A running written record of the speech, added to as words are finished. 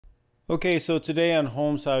Okay, so today on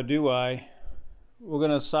Homes How Do I, we're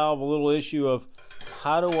going to solve a little issue of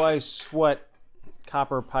how do I sweat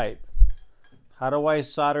copper pipe? How do I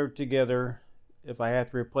solder it together if I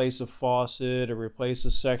have to replace a faucet or replace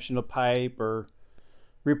a section of pipe or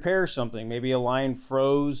repair something? Maybe a line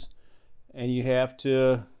froze and you have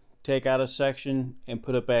to take out a section and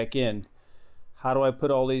put it back in. How do I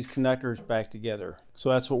put all these connectors back together? So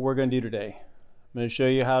that's what we're going to do today. I'm going to show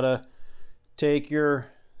you how to take your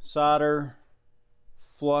solder,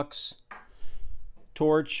 flux,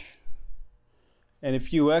 torch, and a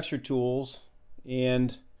few extra tools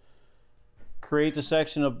and create the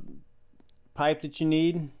section of pipe that you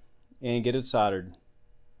need and get it soldered.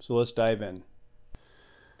 So let's dive in.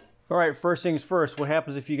 Alright, first things first, what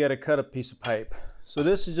happens if you got to cut a piece of pipe? So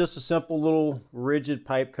this is just a simple little rigid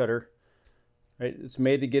pipe cutter. Right? It's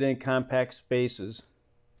made to get in compact spaces.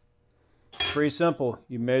 Pretty simple.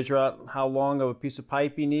 You measure out how long of a piece of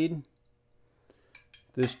pipe you need.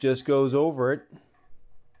 This just goes over it.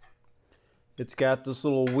 It's got this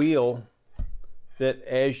little wheel that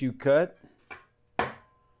as you cut,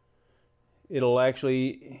 it'll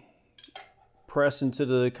actually press into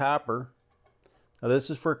the copper. Now this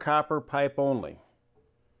is for copper pipe only.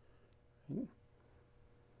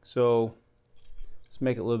 So let's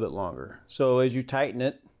make it a little bit longer. So as you tighten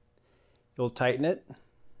it, you'll tighten it.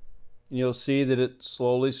 And you'll see that it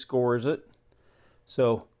slowly scores it.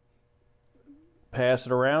 So pass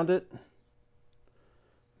it around it.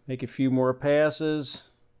 Make a few more passes.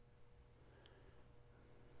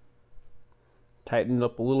 Tighten it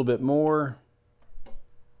up a little bit more.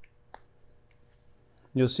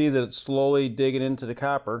 You'll see that it's slowly digging into the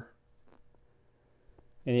copper.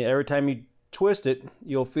 And every time you twist it,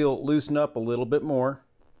 you'll feel it loosen up a little bit more.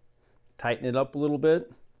 Tighten it up a little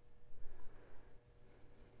bit.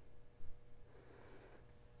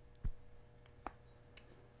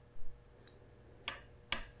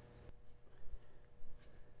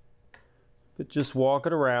 But just walk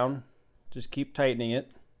it around, just keep tightening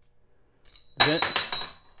it.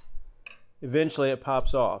 Eventually it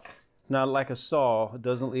pops off. Not like a saw, it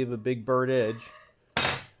doesn't leave a big burred edge.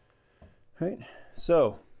 Right,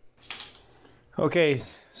 so, okay,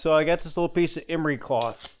 so I got this little piece of emery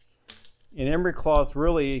cloth. And emery cloth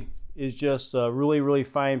really is just really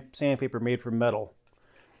fine sandpaper made from metal.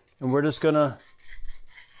 And we're just gonna,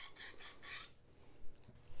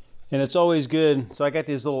 and it's always good, so I got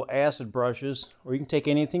these little acid brushes, or you can take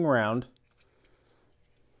anything round.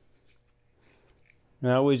 And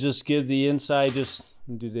I always just give the inside, just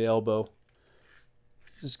do the elbow.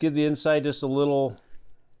 Just give the inside just a little,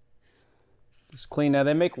 just clean out.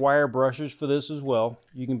 They make wire brushes for this as well.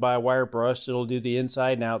 You can buy a wire brush, it'll do the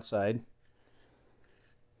inside and outside.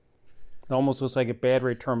 It almost looks like a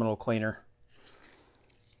battery terminal cleaner.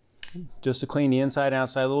 Just to clean the inside and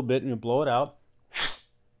outside a little bit, and you blow it out.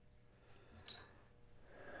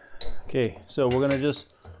 Okay, so we're just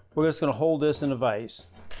gonna hold this in a vise.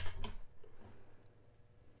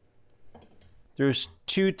 There's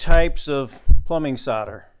two types of plumbing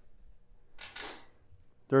solder.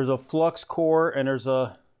 There's a flux core and there's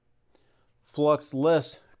a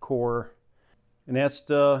fluxless core, and that's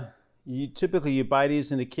typically you buy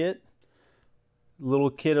these in a kit, little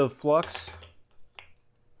kit of flux,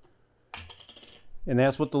 and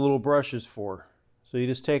that's what the little brush is for. So you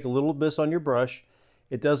just take a little bit on your brush.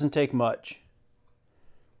 It doesn't take much.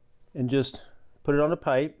 And just put it on a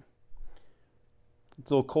pipe.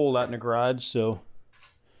 It's a little cold out in the garage, so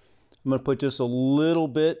I'm going to put just a little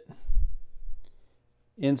bit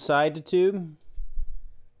inside the tube.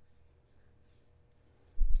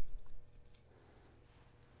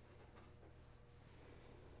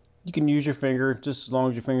 You can use your finger just as long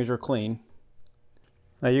as your fingers are clean.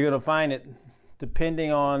 Now you're going to find it,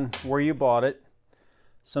 depending on where you bought it,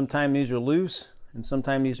 sometimes these are loose and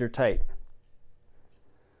sometimes these are tight.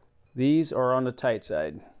 These are on the tight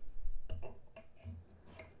side.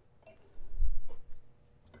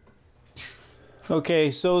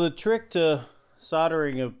 Okay, so the trick to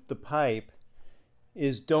soldering of the pipe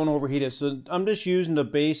is don't overheat it. So I'm just using the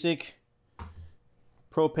basic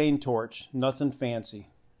propane torch, nothing fancy.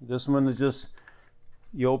 This one is just,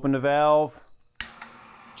 you open the valve,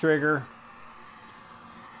 trigger,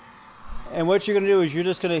 and what you're going to do is you're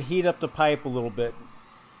just going to heat up the pipe a little bit.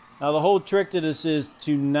 Now the whole trick to this is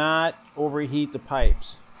to not overheat the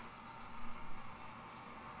pipes.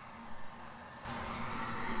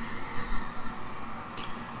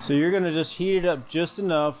 So you're going to just heat it up just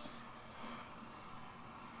enough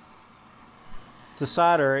to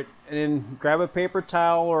solder it, and then grab a paper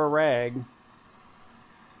towel or a rag.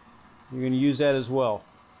 You're going to use that as well.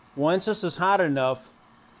 Once this is hot enough,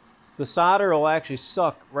 the solder will actually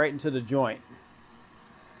suck right into the joint.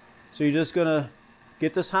 So you're just gonna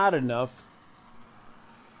get this hot enough.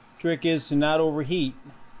 Trick is to not overheat.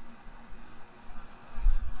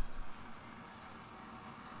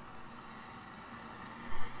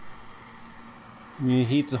 You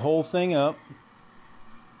heat the whole thing up.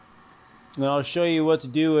 And I'll show you what to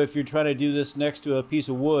do if you're trying to do this next to a piece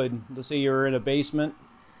of wood. Let's say you're in a basement.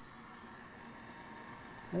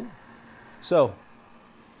 So,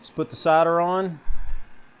 just put the solder on.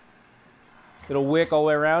 It'll wick all the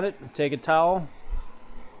way around it. Take a towel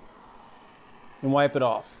and wipe it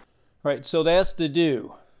off. Right, so that's the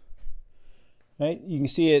do. Right, you can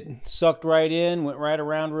see it sucked right in, went right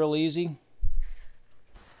around real easy.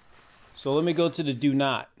 So let me go to the do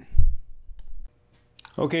not.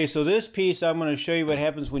 Okay, so this piece I'm going to show you what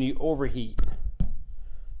happens when you overheat.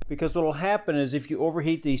 Because what will happen is if you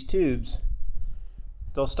overheat these tubes,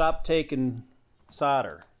 they'll stop taking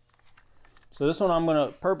solder. So this one I'm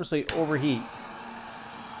going to purposely overheat.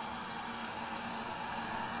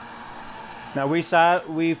 Now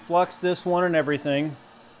we flux this one and everything.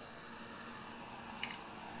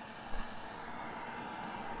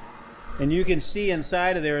 And you can see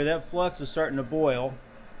inside of there that flux is starting to boil.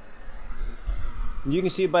 And you can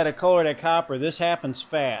see by the color of that copper, this happens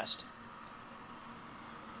fast.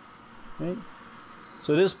 Right?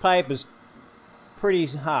 So this pipe is pretty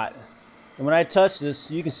hot. And when I touch this,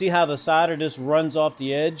 you can see how the solder just runs off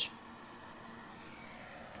the edge.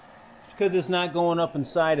 It's because it's not going up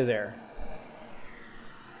inside of there.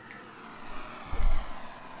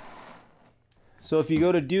 So if you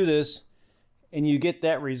go to do this and you get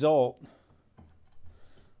that result,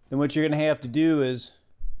 then what you're going to have to do is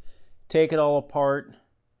take it all apart,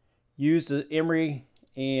 use the emery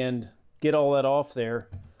and get all that off there,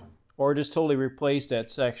 or just totally replace that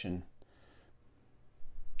section.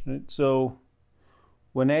 Right? So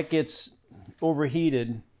when that gets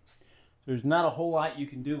overheated, there's not a whole lot you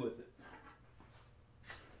can do with it.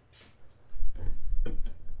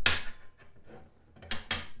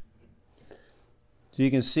 So you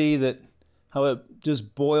can see that how it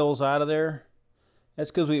just boils out of there. That's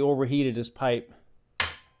because we overheated this pipe.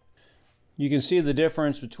 You can see the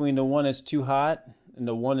difference between the one that's too hot and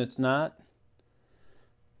the one that's not.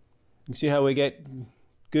 You see how we get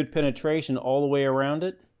good penetration all the way around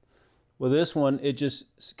it? Well, this one, it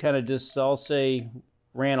just kind of just, I'll say,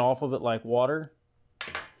 ran off of it like water.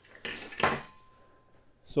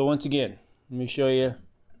 So once again, let me show you.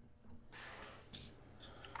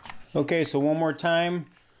 Okay, so one more time,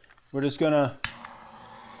 we're just gonna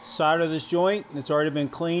solder this joint. It's already been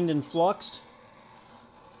cleaned and fluxed.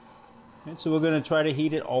 And so we're gonna try to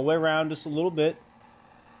heat it all the way around just a little bit.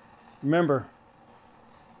 Remember,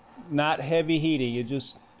 not heavy heating. You're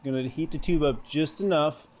just gonna heat the tube up just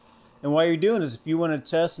enough. And while you're doing this, if you want to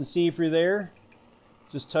test and see if you're there,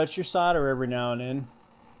 just touch your solder every now and then.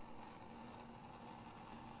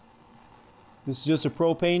 This is just a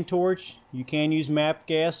propane torch. You can use MAP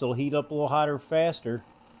gas. It'll heat up a little hotter faster.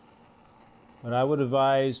 But I would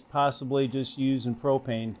advise possibly just using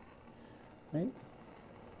propane. Right?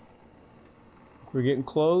 We're getting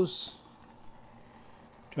close.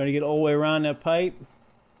 Trying to get all the way around that pipe.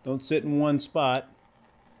 Don't sit in one spot.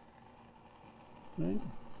 Right?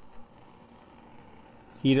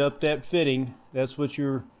 Heat up that fitting. That's what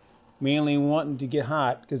you're mainly wanting to get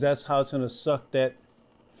hot, because that's how it's going to suck that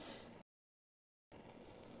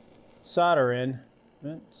solder in.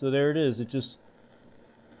 Right? So there it is. It just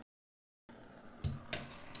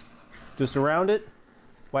around it.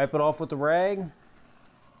 Wipe it off with the rag.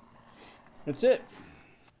 That's it.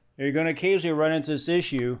 You're going to occasionally run into this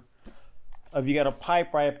issue of you got a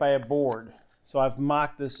pipe right by a board. So I've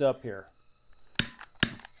mocked this up here.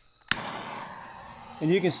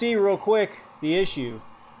 And you can see real quick the issue.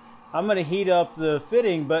 I'm going to heat up the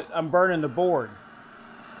fitting, but I'm burning the board.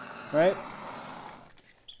 Right?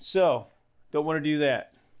 So, don't want to do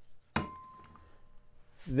that.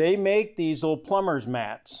 They make these little plumber's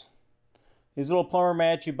mats. These little plumber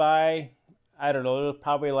mats you buy, I don't know, they're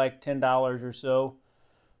probably like $10 or so.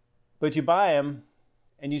 But you buy them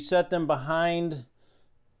and you set them behind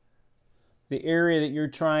the area that you're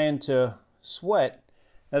trying to sweat.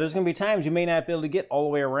 Now there's going to be times you may not be able to get all the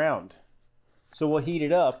way around. So we'll heat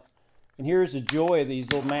it up. And here's the joy of these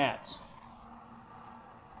little mats.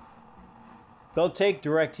 They'll take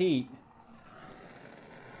direct heat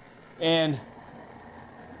and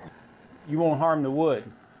you won't harm the wood.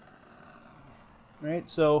 Right?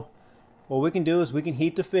 So what we can do is we can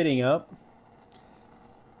heat the fitting up.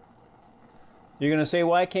 You're going to say,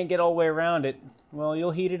 well, I can't get all the way around it. Well,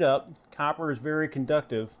 you'll heat it up. Copper is very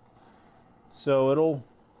conductive. So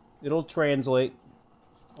it'll translate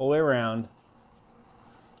all the way around.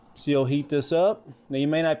 So you'll heat this up. Now you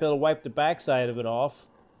may not be able to wipe the back side of it off,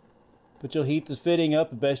 but you'll heat this fitting up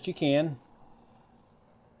the best you can.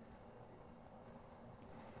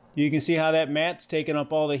 You can see how that mat's taking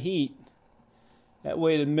up all the heat. That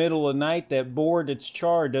way in the middle of the night, that board that's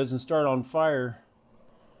charred doesn't start on fire.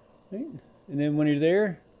 Right? And then when you're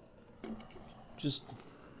there, just,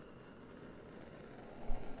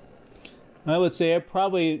 I would say I'm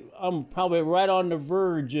probably right on the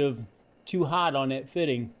verge of too hot on that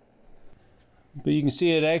fitting. But you can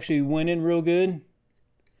see it actually went in real good.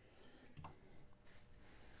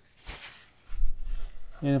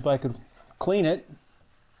 And if I could clean it,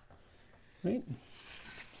 right?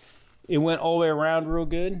 It went all the way around real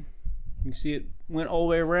good. You can see it went all the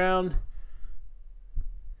way around.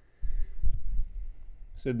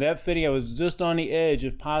 So that fitting, I was just on the edge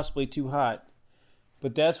of possibly too hot.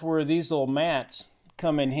 But that's where these little mats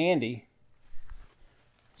come in handy,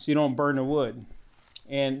 so you don't burn the wood.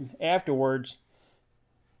 And afterwards,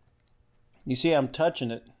 you see I'm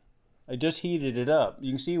touching it. I just heated it up.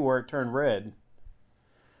 You can see where it turned red.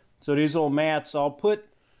 So these little mats, I'll put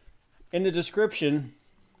in the description,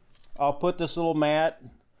 I'll put this little mat,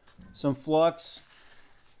 some flux,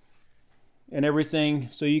 and everything,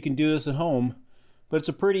 so you can do this at home. But it's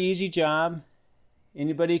a pretty easy job.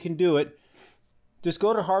 Anybody can do it. Just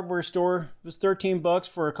go to a hardware store. It's 13 bucks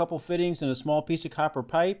for a couple fittings and a small piece of copper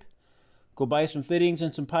pipe. Go buy some fittings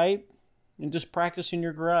and some pipe, and just practice in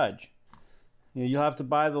your garage. You know, you'll have to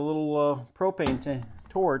buy the little propane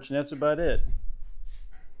torch, and that's about it.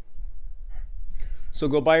 So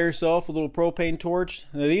go buy yourself a little propane torch.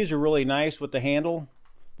 Now, these are really nice with the handle,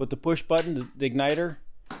 with the push button, the igniter.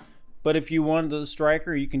 But if you want the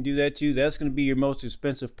striker, you can do that too. That's going to be your most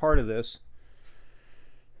expensive part of this.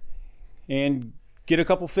 And get a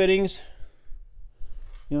couple fittings.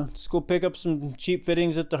 You know, just go pick up some cheap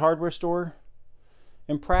fittings at the hardware store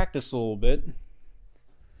and practice a little bit.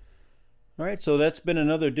 All right, so that's been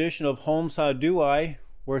another edition of Holmes How Do I?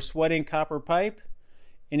 We're sweating copper pipe.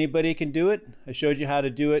 Anybody can do it. I showed you how to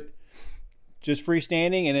do it just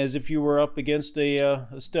freestanding and as if you were up against a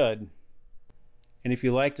stud. And if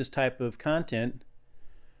you like this type of content,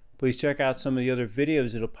 please check out some of the other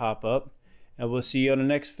videos that'll pop up, and we'll see you on the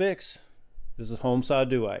next fix. This is Holmes How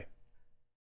Do I?